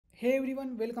Hey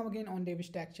everyone, welcome again on Davis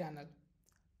Tech channel.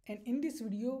 And in this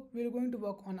video, we're going to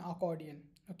work on Accordion.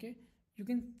 Okay, you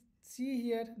can see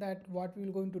here that what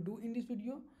we're going to do in this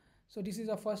video. So this is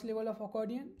a first level of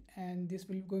Accordion, and this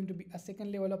will going to be a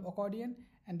second level of Accordion,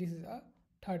 and this is a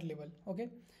third level. Okay,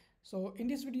 so in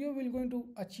this video, we're going to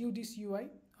achieve this UI.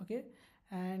 Okay,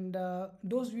 and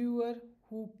those viewer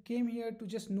who came here to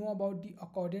just know about the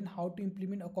Accordion, how to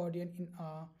implement Accordion in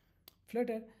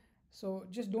Flutter, so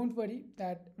just don't worry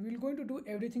that we're going to do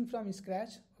everything from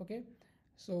scratch. Okay,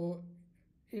 so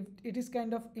if it is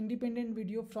kind of independent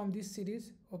video from this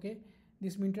series, okay,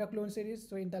 this Myntra-Clone series.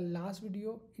 So in the last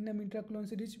video in the Myntra-Clone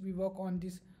series, we work on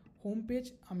this home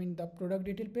page, I mean the product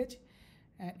detail page,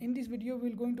 and in this video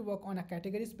we're going to work on a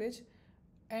categories page,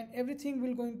 and everything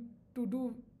we're going to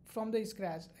do from the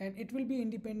scratch, and it will be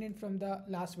independent from the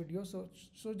last video. So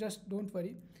just don't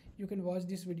worry, you can watch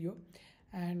this video.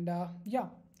 And yeah,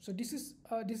 so this is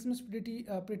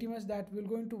pretty much that we're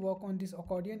going to work on this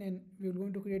Accordion, and we're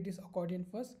going to create this Accordion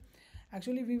first.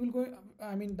 Actually we will go,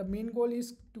 I mean the main goal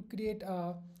is to create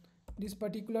this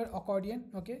particular Accordion.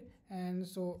 Okay, and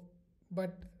so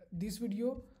but this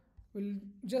video will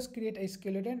just create a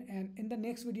skeleton, and in the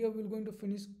next video we're going to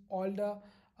finish all the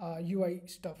UI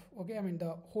stuff. Okay, I mean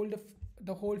the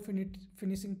whole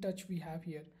finishing touch we have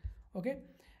here. Okay,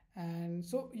 and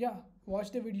so yeah, watch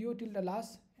the video till the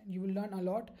last and you will learn a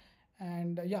lot.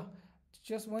 And yeah,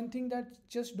 just one thing, that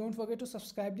just don't forget to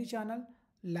subscribe the channel,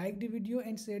 like the video,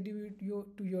 and share the video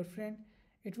to your friend.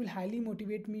 It will highly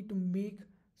motivate me to make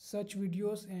such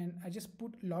videos, and I just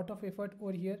put a lot of effort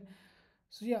over here.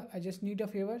 So yeah, I just need a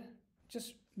favor,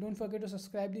 just don't forget to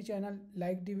subscribe the channel,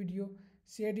 like the video,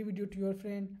 share the video to your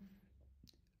friend.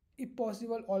 If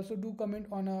possible, also do comment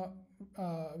on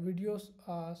videos,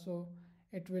 so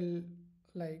it will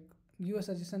like give a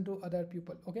suggestion to other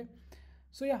people. Okay,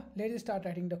 so yeah, let's start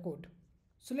writing the code.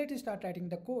 So let's start writing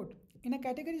the code. In a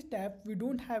categories tab, we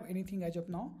don't have anything as of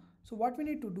now. So what we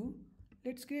need to do,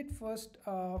 let's create first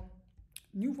a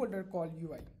new folder called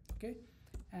UI. Okay,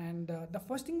 and the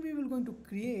first thing we will going to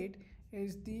create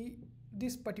is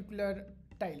this particular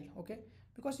tile. Okay,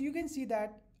 because you can see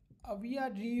that we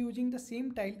are reusing the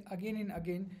same tile again and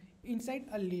again inside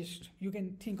a list. You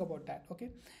can think about that. Okay,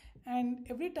 and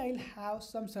every tile have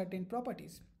some certain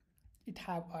properties. It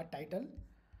have a title.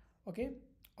 Okay,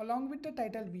 along with the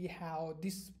title we have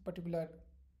this particular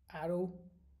arrow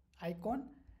icon,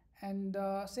 and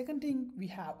the second thing we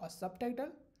have a subtitle,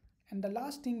 and the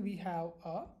last thing we have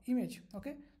a image.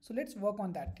 Okay, so let's work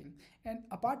on that thing. And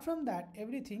apart from that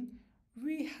everything,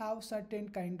 we have certain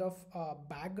kind of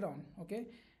background. Okay,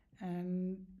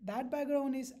 and that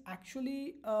background is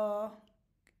actually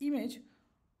image.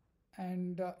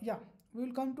 And yeah, we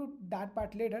will come to that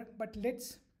part later, but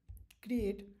let's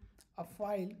create a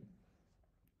file,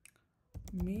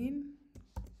 main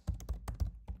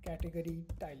category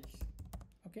tiles.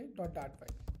 Okay, .dart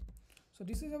file. So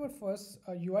this is our first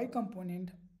UI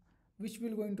component which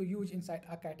we're going to use inside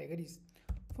our categories.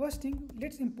 First thing,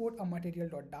 let's import a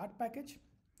material.dart package,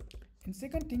 and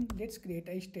second thing, let's create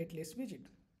a stateless widget.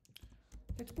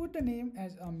 Let's put the name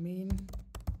as a main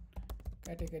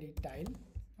category tile.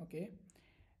 Okay,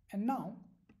 and now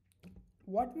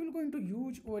what we're going to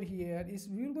use over here is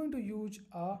we're going to use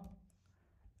a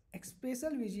special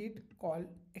widget called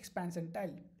expansion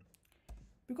tile,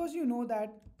 because you know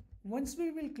that once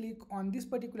we will click on this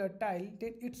particular tile,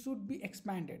 then it should be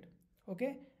expanded.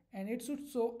 Okay, and it should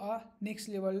show a next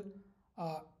level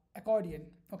accordion.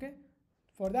 Okay,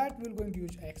 for that we're going to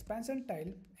use an expansion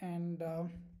tile, and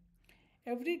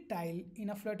every tile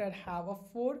in a Flutter have a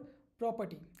four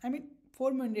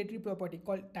mandatory property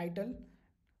called title.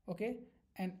 Okay,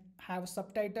 and have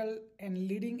subtitle and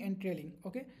leading and trailing.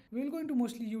 Okay, we're going to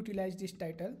mostly utilize this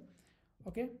title.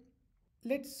 Okay,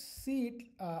 let's see it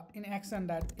in action,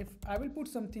 that if I will put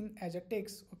something as a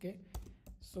text. Okay,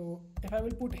 so if I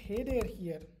will put hey there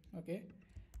here, okay,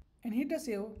 and hit the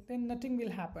save, then nothing will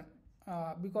happen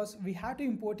because we have to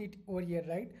import it over here,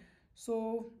 right?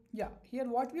 So yeah, here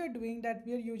what we are doing, that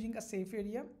we are using a safe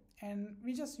area and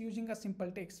we're just using a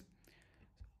simple text.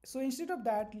 So instead of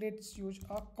that, let's use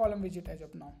a column widget as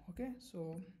of now. Okay,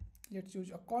 so let's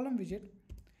use a column widget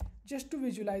just to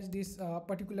visualize this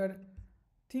particular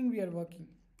thing we are working.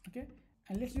 Okay,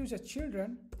 and let's use a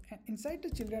children, and inside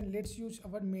the children let's use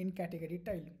our main category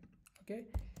tile. Okay,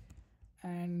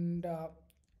 and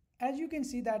as you can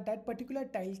see that particular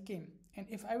tile came, and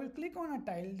if I will click on a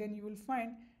tile, then you will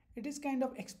find it is kind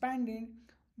of expanding,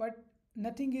 but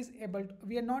nothing is able to,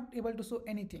 we are not able to show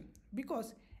anything,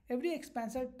 because every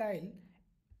expansion tile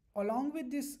along with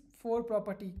this four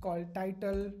property called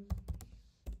title,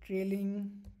 trailing,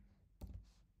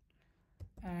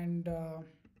 and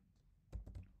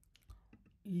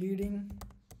leading.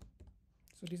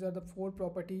 So these are the four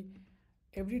property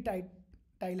every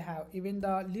tile have. Even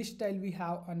the list tile we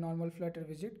have a normal Flutter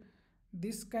widget.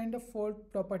 This kind of four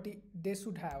property they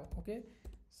should have. Okay,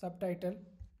 subtitle.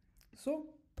 So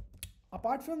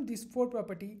apart from this four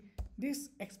property, this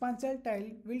expansion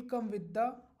tile will come with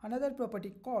the another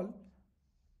property called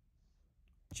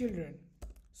children.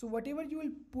 So whatever you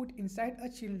will put inside a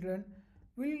children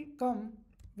will come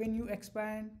when you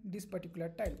expand this particular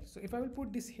tile. So if I will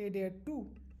put this head here too,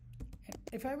 and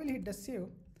if I will hit the save,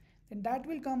 then that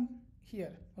will come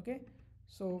here. Okay,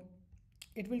 so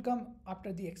it will come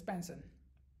after the expansion.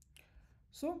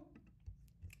 So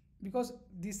because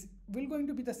this will going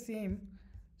to be the same,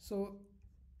 so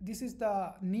this is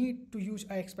the need to use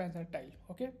a expansion tile.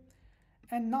 Okay,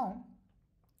 and now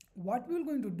what we're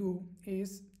going to do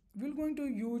is we're going to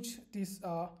use this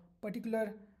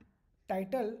particular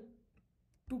title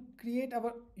to create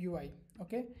our UI.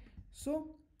 Okay, so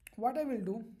what I will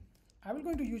do, I will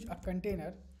going to use a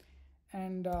container,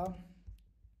 and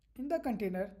in the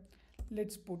container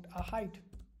let's put a height.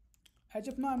 As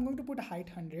of now I'm going to put a height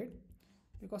 100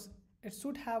 because it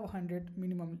should have 100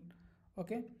 minimum.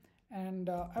 Okay, and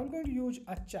I'm going to use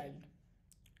a child,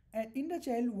 and in the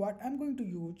child what I'm going to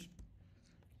use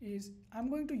is I'm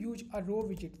going to use a row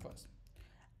widget first.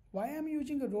 Why I'm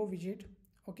using a row widget?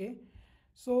 Okay,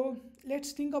 so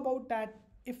let's think about that.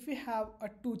 If we have a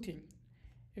two thing,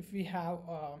 if we have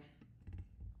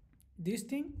this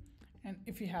thing, and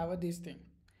if we have a this thing,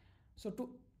 so to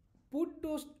put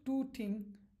those two things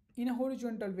in a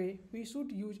horizontal way we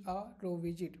should use a row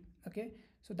widget. Okay,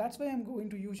 so that's why I'm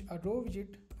going to use a row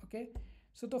widget. Okay,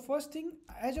 so the first thing,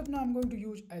 as of now I'm going to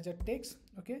use as a text.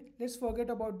 Okay, let's forget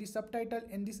about the subtitle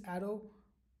and this arrow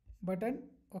button.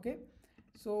 Okay,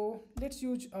 so let's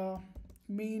use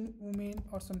main woman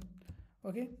or some.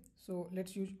 Okay, so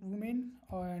let's use woman,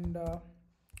 and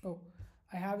oh,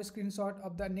 I have a screenshot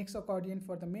of the next accordion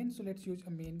for the main, so let's use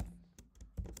a main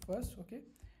first. Okay,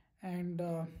 and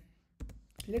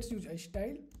let's use a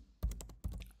style.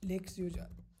 Let's use a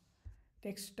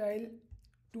text style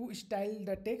to style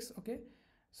the text. Okay,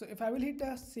 so if I will hit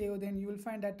a save, then you will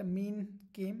find that the main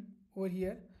came over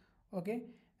here. Okay,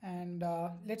 and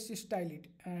let's just style it.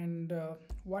 And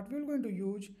what we're going to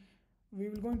use, we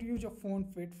will going to use a font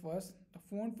weight first. The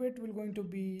font weight will going to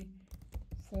be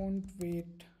font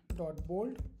weight dot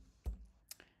bold,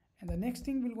 and the next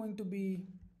thing will going to be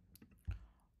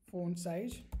font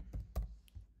size.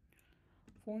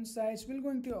 Font size will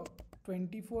going to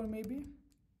 24 maybe.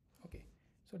 Okay,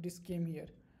 so this came here.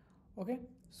 Okay,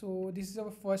 so this is our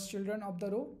first children of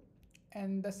the row,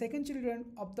 and the second children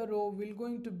of the row will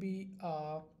going to be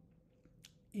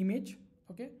image.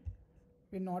 Okay,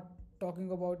 we're not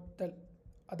talking about the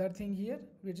other thing here,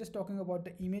 we're just talking about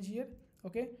the image here.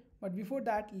 Okay, but before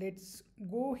that let's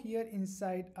go here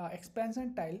inside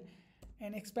expansion tile,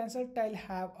 and expansion tile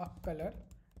have a color.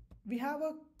 We have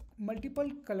a multiple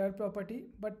color property,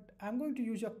 but I'm going to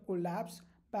use a collapse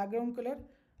background color.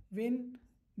 When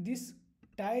this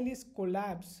tile is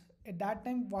collapsed, at that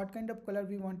time what kind of color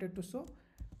we wanted to show.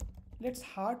 Let's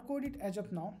hard code it as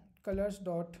of now, colors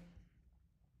dot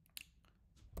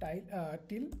tile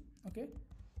till. Okay,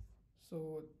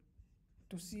 so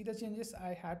to see the changes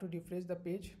I had to refresh the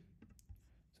page,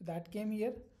 so that came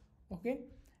here. Okay,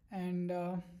 and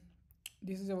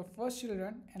this is our first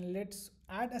children, and let's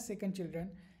add a second children,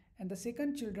 and the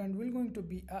second children will going to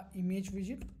be a image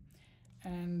widget,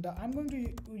 and I'm going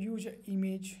to use a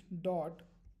image dot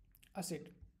asset,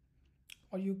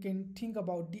 or you can think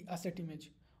about the asset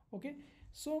image. Okay,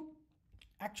 so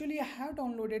actually I have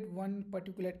downloaded one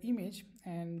particular image,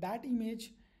 and that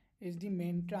image is the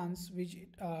main trans widget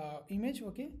image.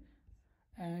 Okay,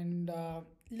 and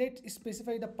let's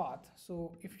specify the path.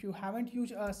 So if you haven't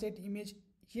used a set image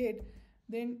yet,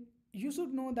 then you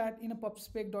should know that in a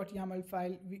pubspec.yaml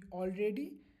file we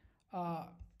already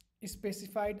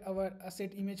specified our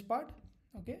asset image part.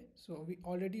 Okay, so we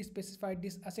already specified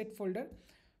this asset folder,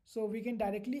 so we can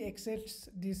directly access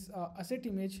this asset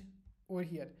image over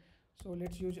here. So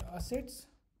let's use assets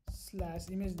slash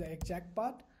image, the exact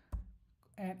path,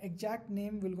 and exact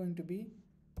name will going to be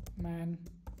man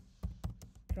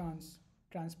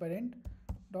transparent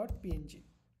dot png.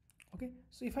 Okay,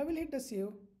 so if I will hit the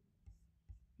save,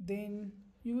 then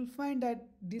you will find that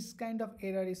this kind of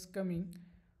error is coming.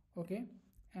 Okay,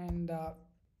 and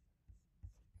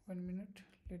 1 minute,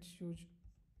 let's use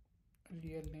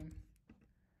real name.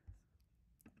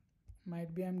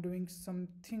 Might be I'm doing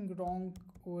something wrong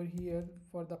over here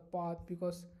for the path,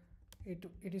 because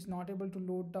it is not able to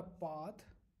load the path.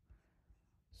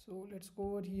 So let's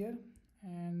go over here,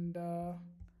 and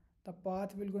The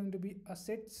path will going to be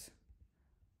assets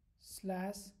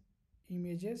slash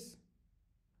images.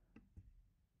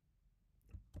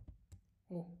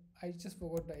 Oh, I just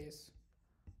forgot the s.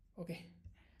 Okay,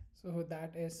 so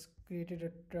that has created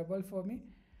a trouble for me.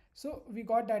 So we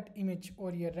got that image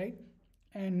over here, right?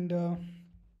 And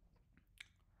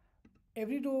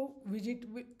every row widget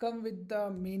will come with the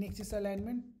main axis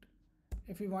alignment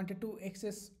if we wanted to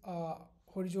access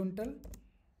horizontal.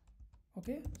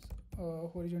 Okay,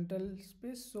 horizontal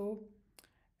space. So,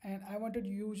 and I wanted to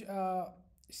use a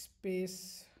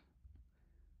space,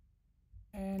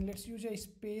 and let's use a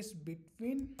space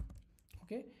between.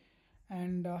 Okay,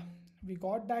 and we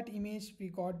got that image, we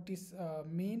got this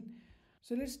main.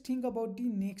 So let's think about the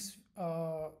next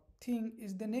thing.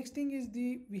 Is the next thing is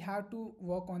the we have to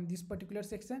work on this particular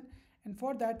section, and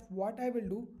for that what I will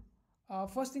do,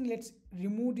 first thing, let's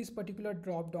remove this particular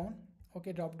drop down.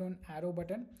 Okay, drop down arrow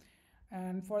button,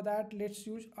 and for that let's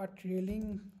use a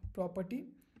trailing property,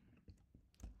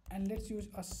 and let's use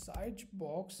a size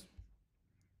box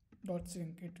dot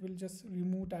shrink. It will just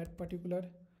remove that particular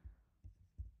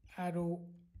arrow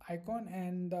icon.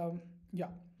 And yeah,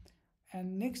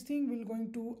 and next thing we're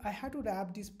going to, I have to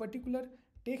wrap this particular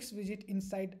text widget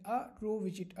inside a row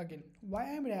widget again. Why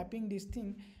I'm wrapping this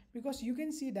thing? Because you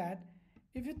can see that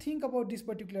if you think about this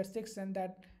particular section,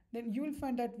 that then you will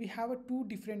find that we have a two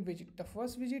different widget. The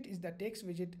first widget is the text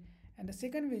widget, and the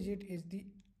second widget is the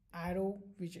arrow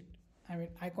widget, I mean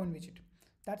icon widget.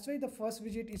 That's why the first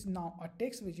widget is now a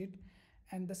text widget,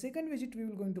 and the second widget we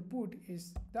will going to put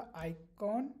is the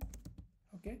icon.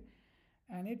 Okay,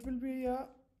 and it will be a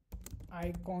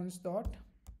icons dot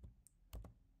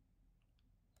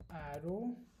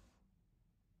arrow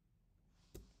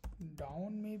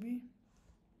down, maybe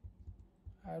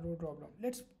arrow drop down.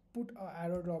 Let's put a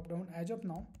arrow drop down as of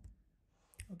now.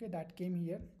 Okay, that came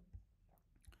here,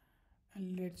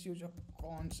 and let's use a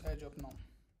cons as of now.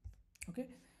 Okay,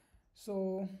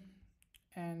 so,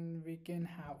 and we can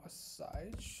have a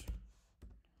size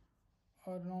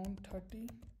around 30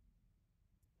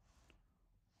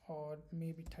 or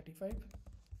maybe 35. So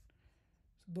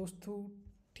those two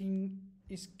thing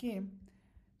is came.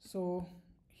 So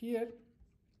here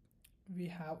we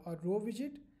have a row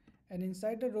widget, and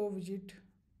inside the row widget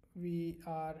we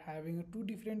are having two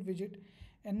different widget.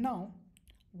 And now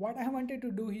what I wanted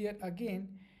to do here again,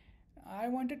 I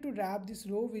wanted to wrap this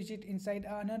row widget inside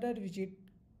another widget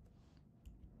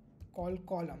called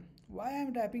column. Why I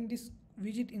am wrapping this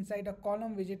widget inside a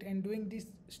column widget and doing this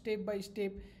step by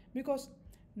step? Because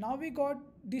now we got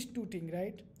these two things,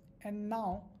 right? And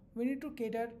now we need to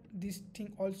cater this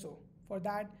thing also. For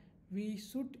that we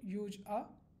should use a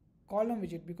column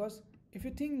widget, because if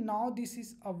you think now this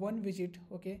is a one widget,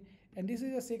 okay, and this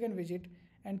is a second widget,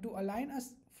 and to align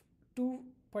us two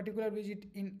particular widget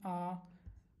in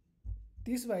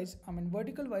this wise, I mean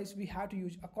vertical wise, we have to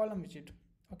use a column widget.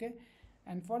 Okay,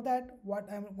 and for that what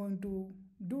I'm going to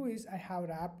do is I have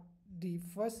wrapped the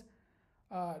first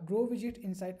row widget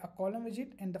inside a column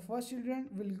widget, and the first children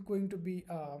will going to be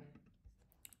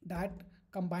that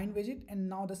combined widget, and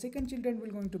now the second children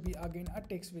will going to be again a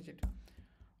text widget.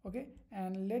 Okay,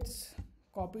 and let's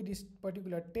copy this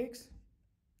particular text.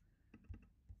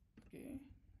 Okay,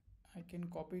 I can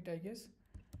copy it, I guess,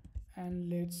 and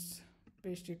let's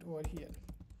paste it over here.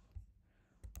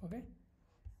 Okay,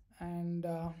 and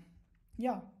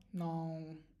yeah, now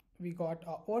we got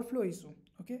a overflow issue.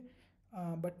 Okay,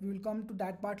 but we will come to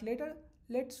that part later.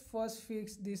 Let's first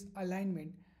fix this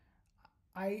alignment.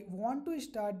 I want to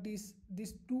start this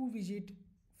two widget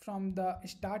from the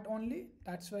start only.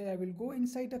 That's why I will go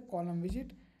inside a column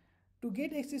widget to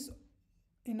get access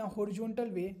in a horizontal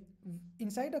way.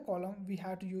 Inside a column we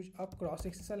have to use a cross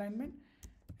axis alignment,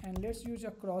 and let's use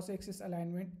a cross axis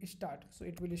alignment start. So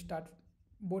it will start,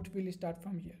 both will start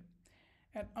from here.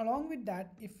 And along with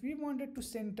that, if we wanted to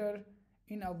center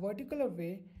in a vertical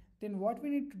way, then what we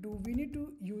need to do, we need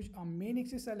to use a main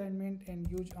axis alignment and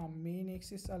use a main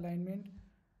axis alignment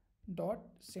dot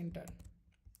center.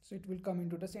 So it will come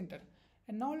into the center.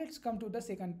 And now let's come to the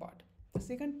second part. The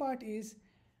second part is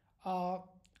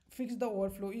fix the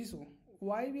overflow issue.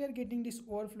 Why we are getting this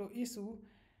overflow issue?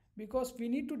 Because we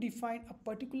need to define a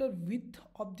particular width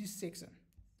of this section.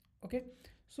 Okay,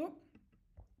 so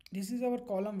this is our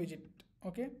column widget.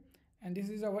 Okay, and this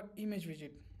is our image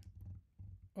widget.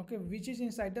 Okay, which is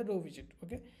inside the row widget.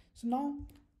 Okay, so now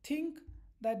think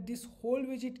that this whole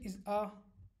widget is a,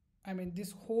 I mean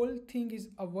this whole thing is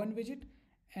a one widget,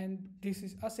 and this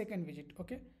is a second widget.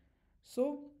 Okay,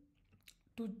 so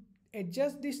to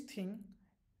adjust this thing,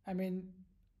 I mean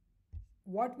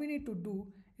what we need to do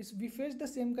is we face the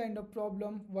same kind of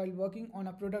problem while working on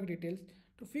a product details.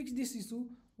 To fix this issue,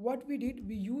 what we did,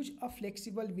 we use a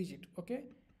flexible widget. Okay,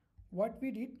 what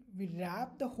we did, we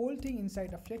wrap the whole thing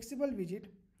inside a flexible widget.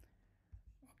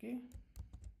 Okay,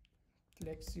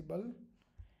 flexible,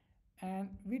 and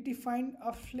we defined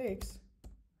a flex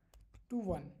to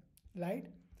 1, right?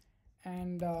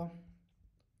 And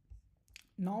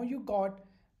now you got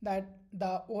that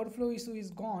the overflow issue is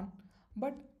gone.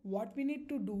 But what we need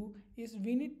to do is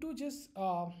we need to just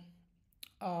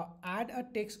add a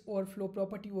text overflow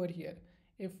property over here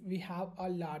if we have a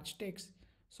large text.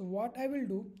 So what I will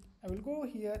do, I will go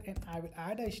here and I will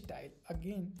add a style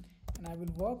again, and I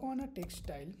will work on a text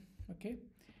style. Okay,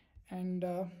 and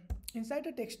inside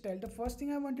the text style, the first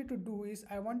thing I wanted to do is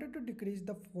I wanted to decrease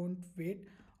the font weight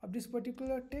of this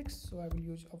particular text. So I will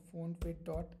use a font weight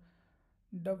dot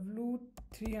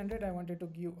w300. I wanted to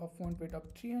give a font weight of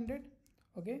 300.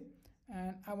 Okay,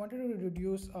 and I wanted to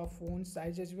reduce a font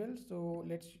size as well, so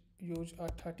let's use a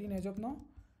 13 as of now.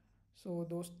 So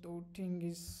those two thing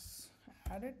is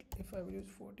added. If I will use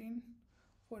 14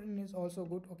 is also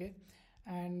good. Okay,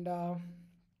 and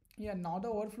yeah, now the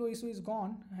overflow issue is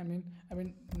gone. I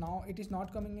mean now it is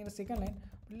not coming in a second line,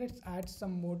 but let's add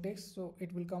some more text so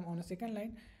it will come on a second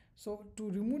line. So to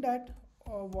remove that,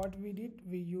 what we did,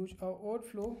 we use a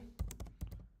overflow,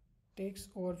 text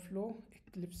overflow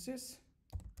eclipses.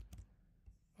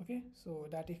 Okay, so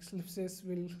that eclipses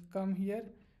will come here,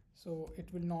 so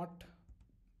it will not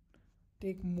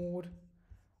take more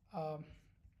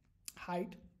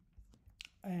height.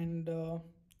 And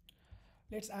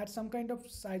let's add some kind of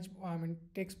size,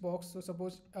 text box. So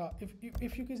suppose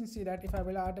if you can see that if I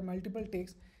will add a multiple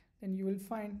text, then you will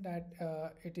find that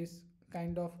it is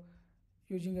kind of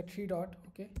using a 3 dot.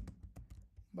 Okay,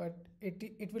 but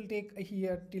it will take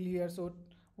here till here. So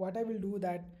what I will do,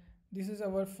 that this is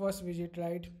our first widget,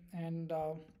 right? And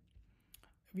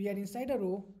we are inside a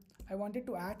row. I wanted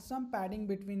to add some padding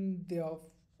between the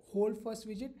whole first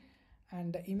widget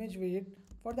and the image widget.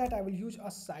 For that, I will use a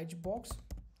size box,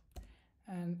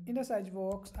 and in the size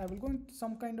box I will go into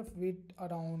some kind of width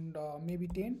around maybe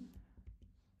 10,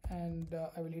 and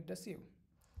I will hit the save.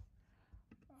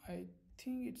 I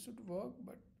think it should work,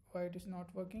 but why it is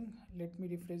not working? Let me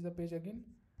refresh the page again.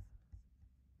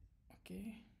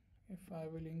 Okay, if I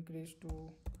will increase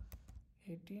to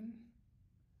 18,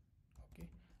 okay,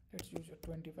 let's use a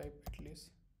 25 at least.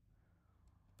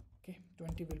 Okay,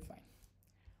 20 will fine.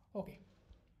 Okay,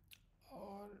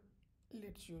 or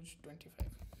let's use 25.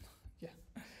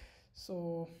 Yeah,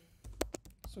 so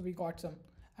we got some.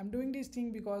 I'm doing this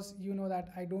thing because you know that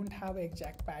I don't have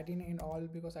exact padding and all,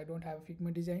 because I don't have a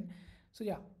Figma design. So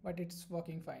yeah, but it's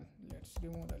working fine. Let's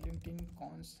remove the linting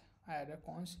cons, add a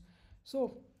cons.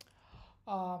 So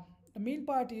the main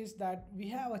part is that we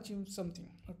have achieved something.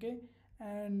 Okay,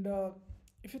 and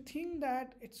if you think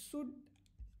that it should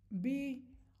be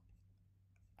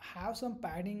have some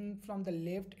padding from the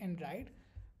left and right,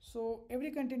 so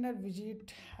every container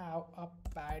widget have a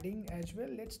padding as well.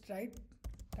 Let's try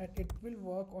that it will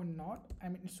work or not.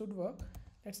 It should work.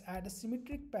 Let's add a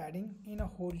symmetric padding in a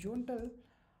horizontal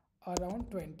around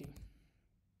 20.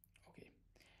 Okay,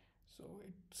 so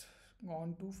it's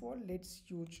gone too far. Let's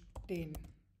use 10.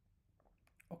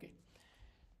 Okay,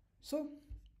 so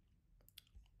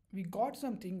we got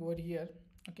something over here.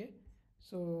 Okay,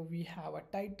 so we have a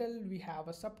title, we have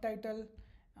a subtitle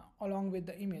along with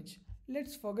the image.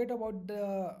 Let's forget about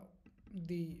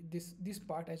this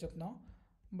part as of now,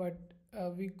 but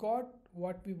we got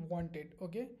what we wanted.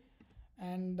 Okay,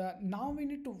 and now we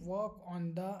need to work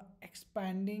on the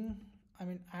expanding,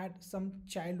 add some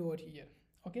child over here.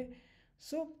 Okay,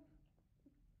 so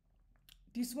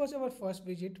this was our first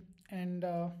widget, and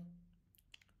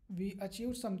we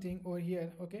achieved something over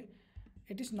here. Okay,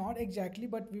 it is not exactly,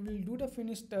 but we will do the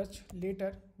finish touch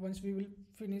later once we will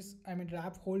finish,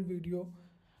 wrap whole video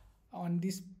on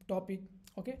this topic.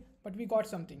 Okay, but we got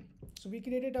something. So we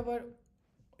created our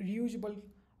reusable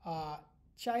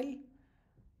child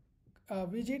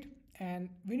widget, and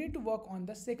we need to work on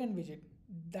the second widget.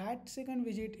 That second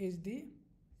widget is the,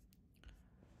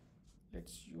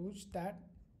 let's use that,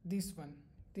 this one.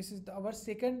 This is our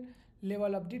second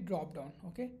level of the drop down.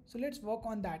 Okay, so let's work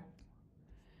on that.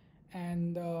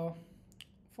 And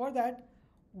for that,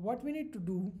 what we need to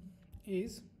do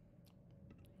is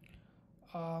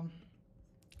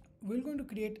we're going to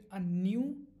create a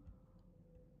new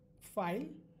file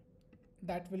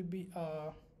that will be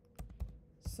a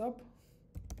sub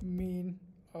main,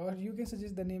 or you can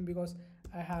suggest the name because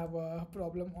I have a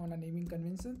problem on a naming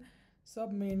convention.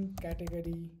 Sub main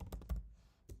category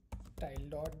tile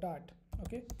dot.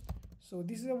 Okay, so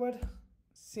this is our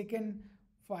second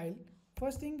file.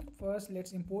 First thing first,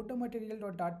 let's import the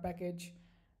material.dart package,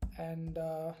 And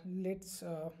let's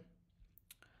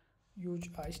use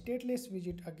a stateless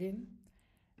widget again,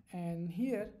 and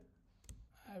here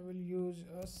I will use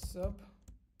a sub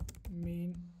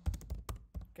main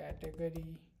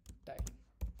category type.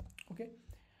 Okay,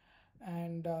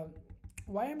 and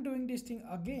why I'm doing this thing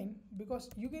again, because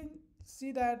you can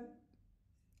see that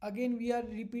again we are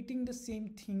repeating the same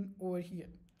thing over here.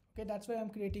 Okay, that's why I'm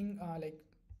creating like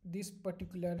this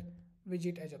particular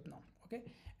widget as of now. Okay,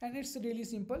 and it's really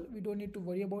simple, we don't need to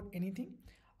worry about anything.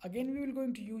 Again, we will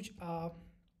going to use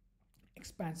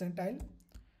expansion tile.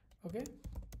 Okay,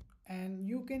 and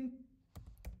you can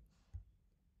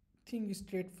think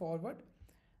straightforward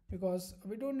because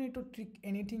we don't need to trick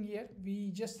anything here.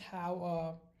 We just have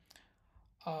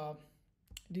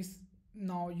this.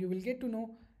 Now you will get to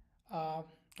know.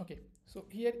 Okay, so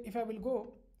here if I will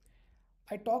go,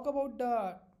 I talk about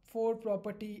the four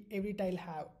property every tile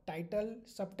have: title,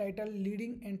 subtitle,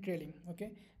 leading and trailing.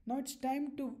 Okay, now it's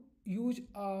time to use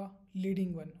a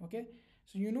leading one. Okay,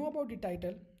 so you know about the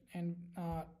title, and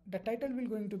the title will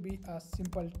going to be a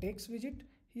simple text widget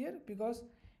here, because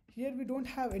here we don't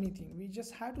have anything, we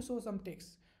just have to show some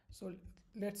text. So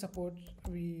let's suppose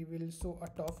we will show a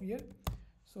top here.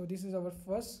 So this is our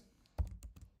first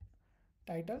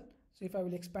title. So if I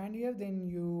will expand here, then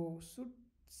you should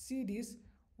see this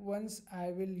once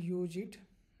I will use it.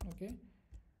 Okay,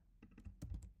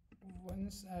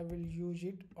 once I will use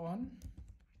it on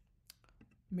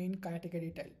main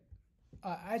category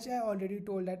tile. As I already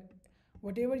told that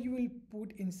whatever you will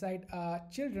put inside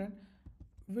children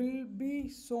will be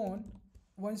shown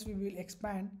once we will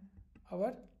expand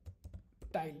our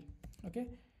tile. Okay,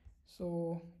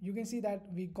 so you can see that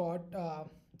we got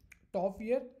top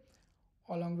here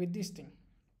along with this thing.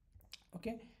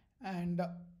 Okay, and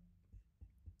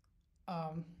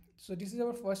so this is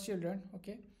our first children.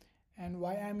 Okay, and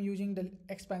why I'm using the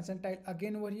expansion tile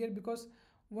again over here, because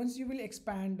once you will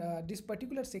expand this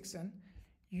particular section,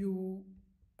 you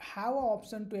have an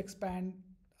option to expand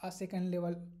a second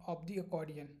level of the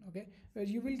accordion. Okay, where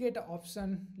you will get an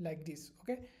option like this.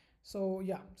 Okay, so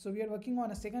yeah, so we are working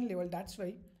on a second level, that's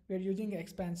why we are using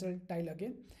expansion tile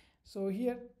again. So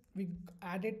here we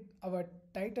added our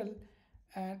title,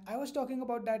 and I was talking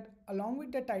about that along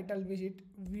with the title widget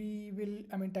we will,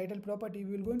 I mean title property,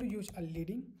 we will going to use a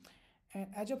leading. And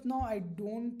as of now I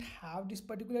don't have this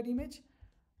particular image,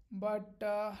 but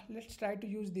let's try to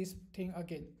use this thing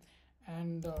again.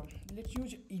 And let's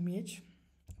use image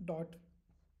dot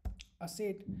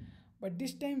asset, but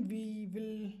this time we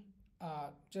will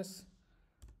just,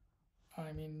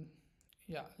 I mean,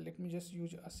 yeah, let me just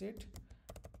use asset.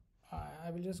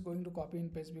 I will just going to copy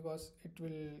and paste because it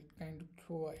will kind of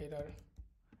throw a error.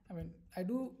 I mean, I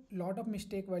do lot of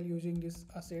mistake while using this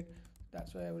asset,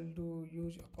 that's why I will do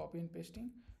use copy and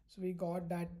pasting. So we got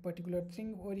that particular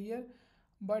thing over here,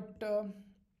 but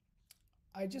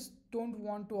I just don't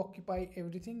want to occupy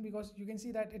everything, because you can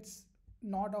see that it's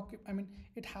not I mean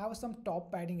it has some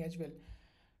top padding as well.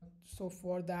 So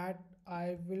for that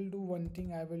I will do one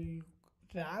thing, I will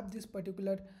wrap this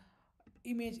particular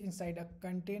image inside a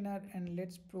container, and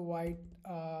let's provide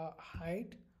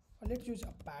height, or let's use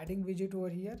a padding widget over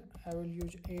here. I will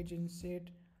use edge inset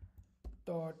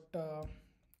dot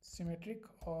symmetric,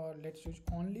 or let's use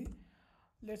only,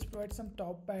 let's provide some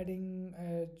top padding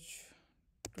edge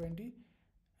 20,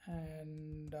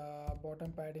 and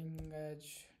bottom padding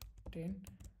edge 10.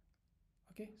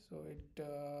 Okay, so it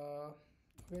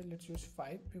okay, let's use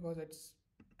 5 because it's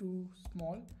too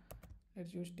small.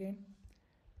 Let's use 10.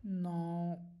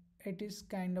 Now it is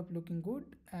kind of looking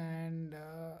good, and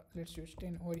let's use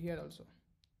 10 over here also.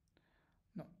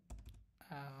 No,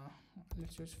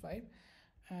 let's use 5.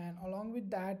 And along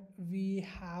with that we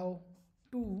have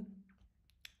to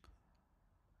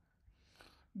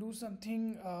do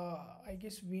something. I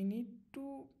guess we need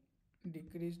to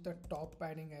decrease the top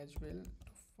padding as well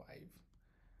to 5.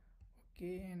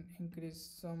 Okay, and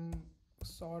increase some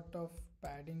sort of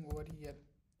padding over here.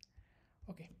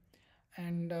 Okay,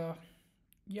 and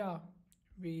yeah,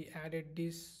 we added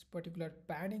this particular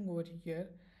padding over here,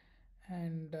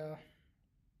 and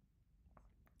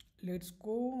let's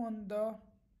go on the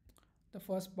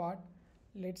first part.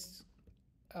 Let's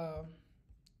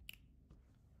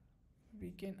we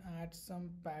can add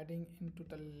some padding into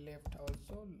the left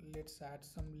also. Let's add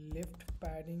some left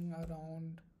padding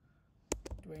around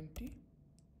 20.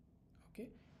 Okay,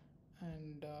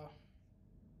 and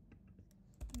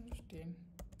 10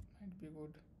 might be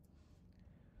good.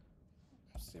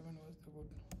 7 was the good.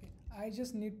 Okay, I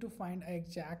just need to find an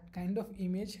exact kind of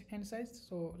image and size,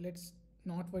 so let's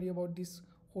not worry about this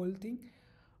whole thing.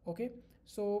 Okay,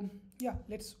 so yeah,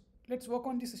 let's let's work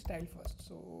on this style first.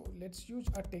 So let's use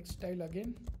a text style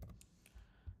again,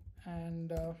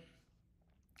 and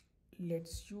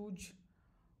let's use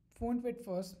font weight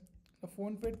first. The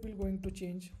font weight will going to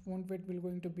change. Font weight will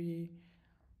going to be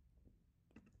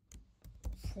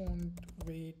font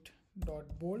weight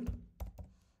dot bold.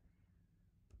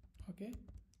 Okay,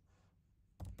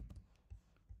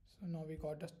 so now we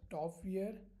got a top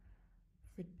here.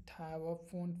 We have a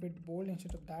font weight bold.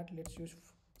 Instead of that, let's use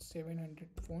 700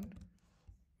 font,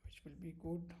 which will be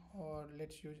good, or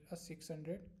let's use a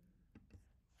 600,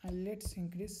 and let's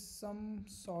increase some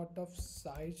sort of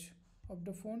size of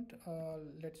the font.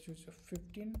 Let's use a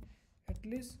 15 at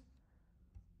least,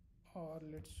 or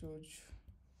let's use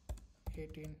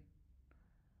 18.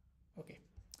 Okay,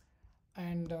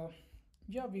 and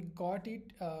yeah, we got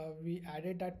it. We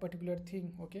added that particular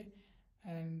thing. Okay,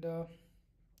 and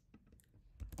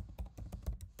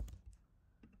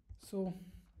so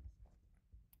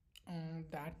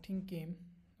that thing came.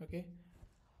 Okay,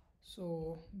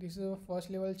 so this is a first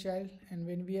level child, and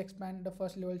when we expand the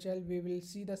first level child, we will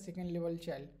see the second level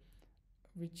child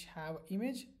which have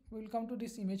image. We will come to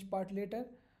this image part later.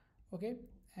 Okay,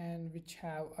 and which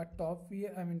have a top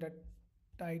here, I mean the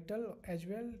title as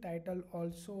well. Title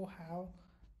also have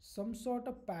some sort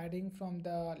of padding from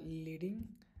the leading.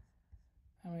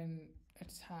 I mean,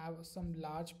 let's have some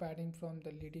large padding from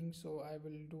the leading. So I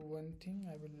will do one thing.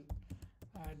 I will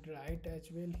add right as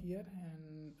well here,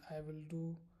 and I will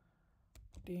do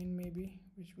 10 maybe,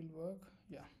 which will work.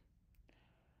 Yeah,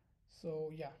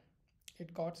 so yeah,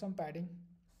 it got some padding.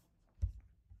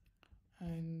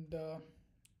 And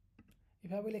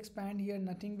if I will expand here,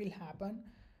 nothing will happen,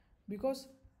 because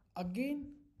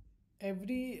again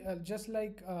every just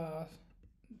like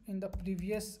in the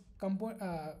previous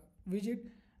widget,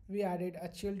 we added a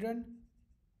children.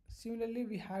 Similarly,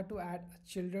 we have to add a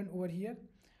children over here.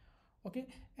 Okay,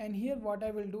 and here what I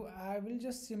will do, I will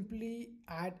just simply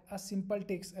add a simple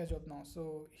text as of now.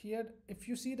 So here, if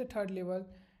you see the third level,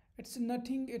 it's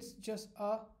nothing, it's just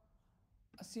a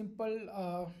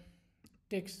simple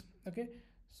text. Okay,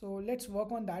 so let's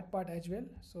work on that part as well.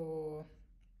 So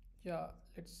yeah,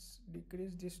 let's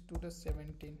decrease this to the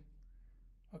 17.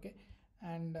 Okay,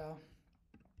 and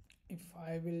if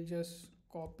I will just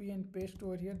copy and paste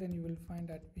over here, then you will find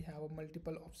that we have a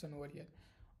multiple option over here.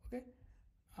 Okay,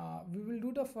 we will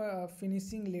do the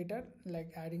finishing later,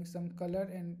 like adding some color,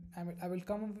 and I will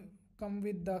come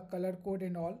with the color code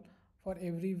and all for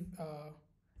every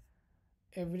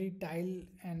tile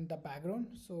and the background.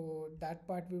 So that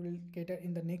part we will cater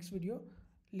in the next video.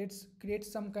 Let's create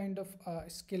some kind of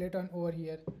skeleton over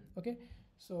here. Okay,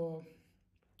 so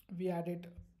we added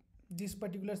this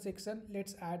particular section.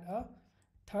 Let's add a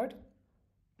third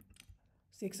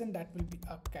section that will be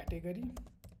a category,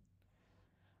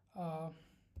 or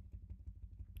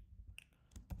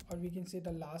we can say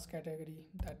the last category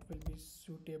that will be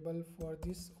suitable for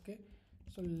this. Okay,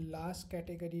 so last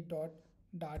category dot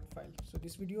dart file. So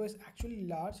this video is actually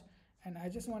large, and I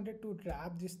just wanted to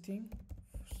wrap this thing.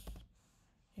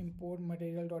 Import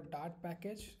material dot dart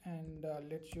package, and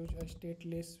let's use a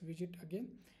stateless widget again,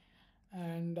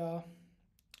 and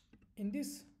in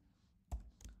this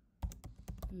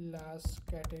last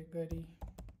category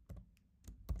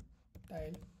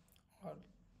tile,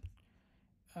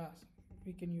 or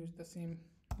we can use the same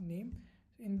name.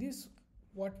 In this,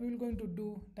 what we're going to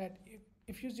do, that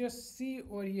if you just see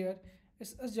over here,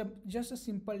 it's just a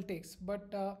simple text,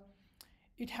 but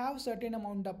it have certain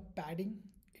amount of padding.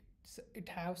 It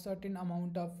have certain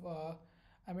amount of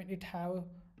I mean, it have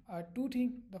two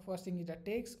things. The first thing is the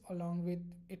text, along with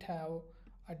it have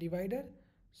a divider.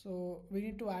 So we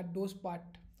need to add those part.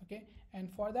 Okay, and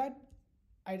for that,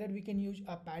 either we can use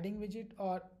a padding widget,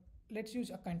 or let's use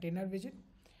a container widget.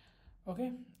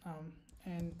 Okay,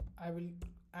 and I will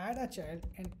add a child,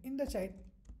 and in the child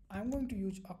I'm going to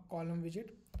use a column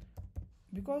widget,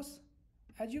 because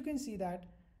as you can see that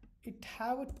it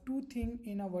have a two thing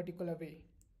in a vertical way.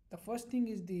 The first thing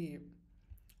is the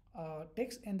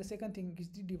text, and the second thing is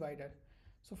the divider.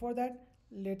 So for that,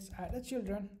 let's add a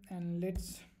children, and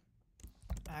let's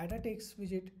add a text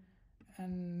widget,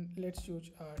 and let's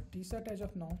use a t-shirt as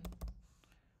of now.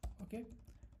 Okay,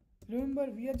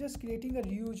 remember, we are just creating a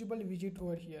reusable widget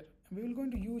over here. We will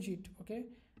going to use it. Okay,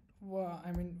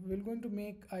 I mean, we're going to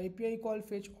make a API call,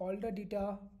 fetch all the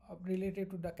data related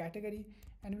to the category,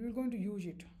 and we're going to use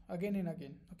it again and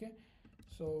again. Okay,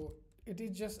 so it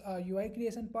is just a UI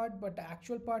creation part, but the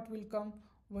actual part will come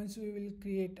once we will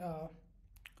create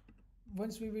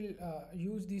once we will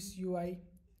use this UI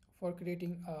for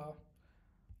creating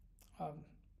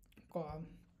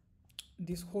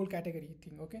this whole category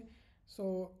thing. Okay,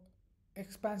 so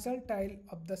expansal tile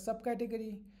of the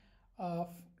subcategory of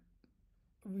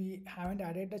we haven't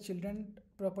added the children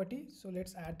property, so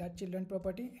let's add that children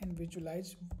property and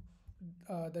visualize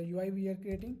the UI we are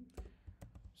creating.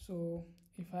 So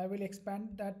if I will expand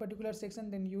that particular section,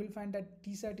 then you will find that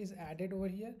t-shirt is added over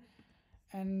here.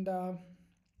 And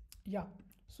yeah,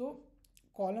 so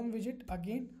column widget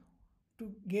again,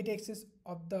 to get access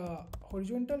of the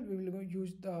horizontal we will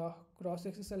use the cross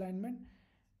axis alignment,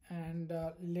 and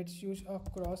let's use a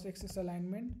cross axis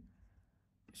alignment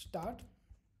start.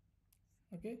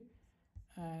 Okay,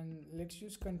 and let's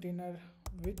use container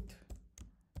width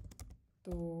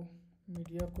to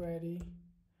media query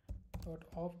dot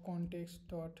of context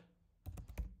dot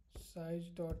size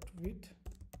dot width.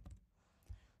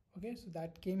 Okay, so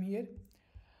that came here.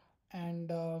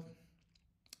 And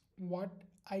what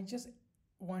I just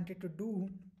wanted to do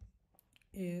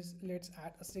is let's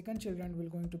add a second children will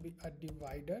going to be a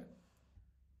divider.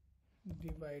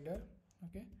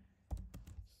 Okay,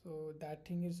 so that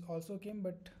thing is also came,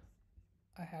 but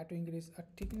I had to increase a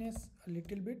thickness a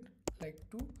little bit, like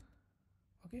 2.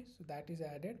 Okay, so that is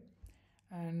added.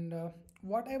 And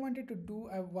what I wanted to do,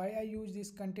 why I use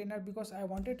this container, because I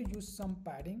wanted to use some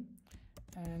padding.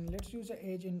 And let's use a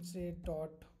edge and say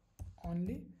dot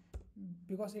only,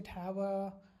 because it have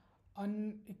a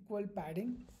unequal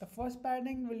padding. The first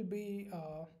padding will be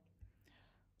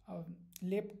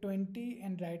left 20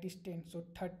 and right is 10, so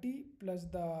 30 plus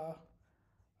the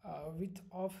width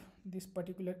of this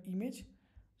particular image.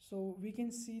 So we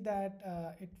can see that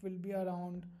it will be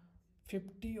around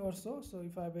 50 or so. So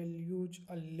if I will use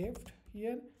a left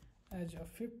here as a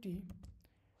 50,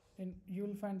 then you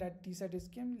will find that t-shirt is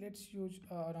came. Let's use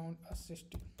around a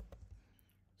 60.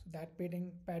 So that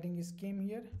padding is came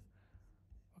here.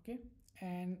 Okay,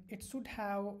 and it should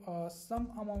have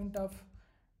some amount of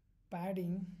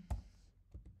padding.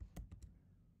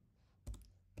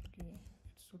 Okay,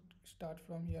 it should start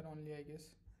from here only, I guess.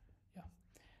 Yeah,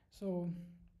 so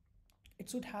it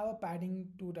should have a padding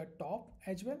to the top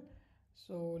as well.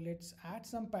 So let's add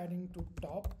some padding to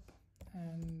top.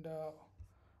 And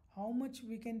how much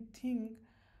we can think,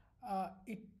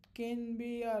 it can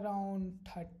be around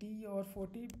 30 or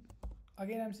 40.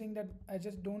 Again, I'm saying that I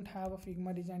just don't have a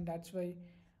Figma design, that's why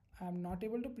I'm not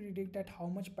able to predict that how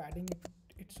much padding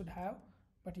it should have.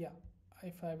 But yeah,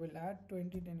 if I will add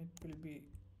 20, then it will be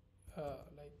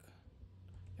like,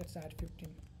 let's add 15.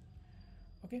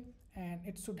 Okay, and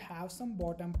it should have some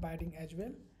bottom padding as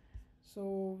well.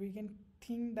 So we can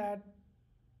think that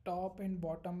top and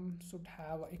bottom should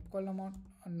have equal amount,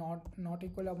 not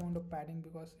equal amount of padding,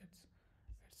 because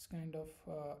it's kind of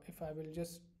if I will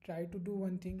just try to do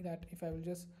one thing, that if I will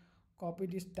just copy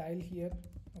this tile here,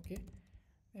 okay,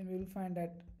 then we will find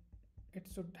that it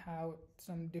should have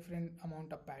some different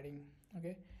amount of padding.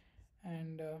 Okay,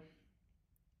 and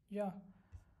yeah,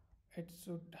 it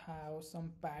should have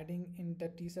some padding in the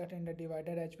t-shirt and the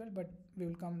divider as well, but we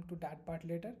will come to that part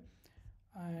later.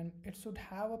 And it should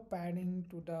have a padding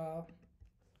to the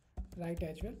right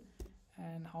as well.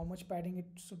 And how much padding it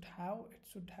should have? It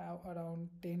should have around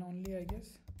 10 only, I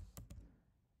guess.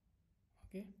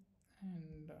 Okay,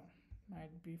 and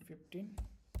might be 15.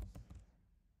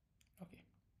 Okay,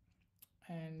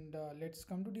 and let's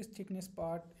come to this thickness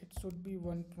part. It should be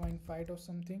 1.5 or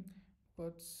something,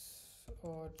 but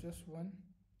or just 1.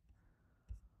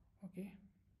 Okay,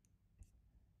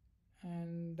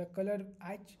 and the color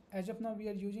as of now we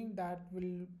are using, that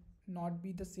will not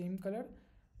be the same color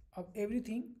of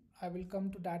everything. I will come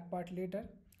to that part later,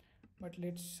 but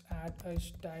let's add a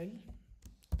style,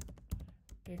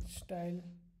 text style,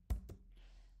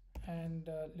 and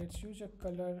let's use a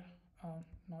color,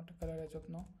 not a color as of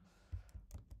now,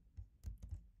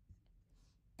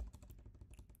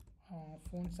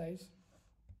 font size.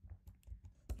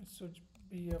 It should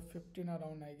be a 15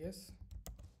 around, I guess.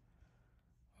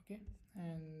 Okay,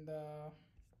 and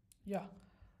yeah,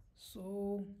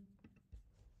 so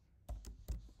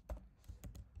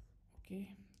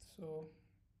okay, so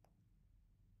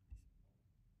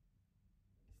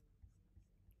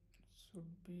it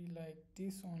should be like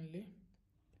this only.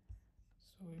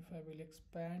 So if I will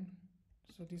expand,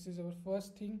 so this is our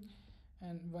first thing,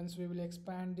 and once we will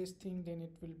expand this thing, then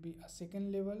it will be a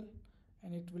second level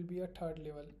and it will be a third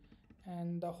level,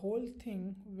 and the whole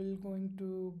thing will going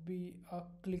to be a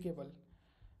clickable.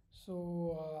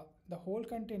 So the whole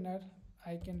container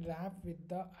I can wrap with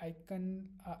the icon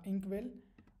inkwell,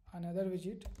 another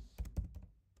widget.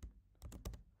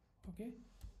 Okay,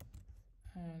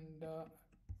 and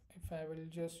if I will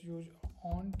just use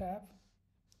on tab,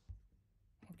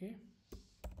 okay,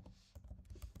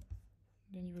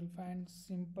 then you will find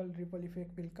simple ripple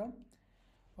effect will come.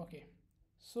 Okay,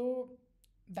 So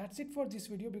that's it for this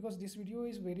video, because this video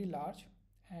is very large,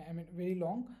 I mean very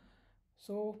long.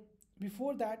 So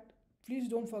before that, please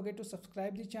don't forget to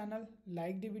subscribe the channel,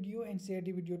 like the video and share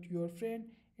the video to your friend.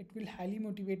 It will highly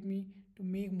motivate me to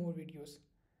make more videos.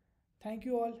 Thank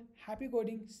you all. Happy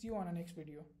coding. See you on the next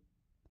video.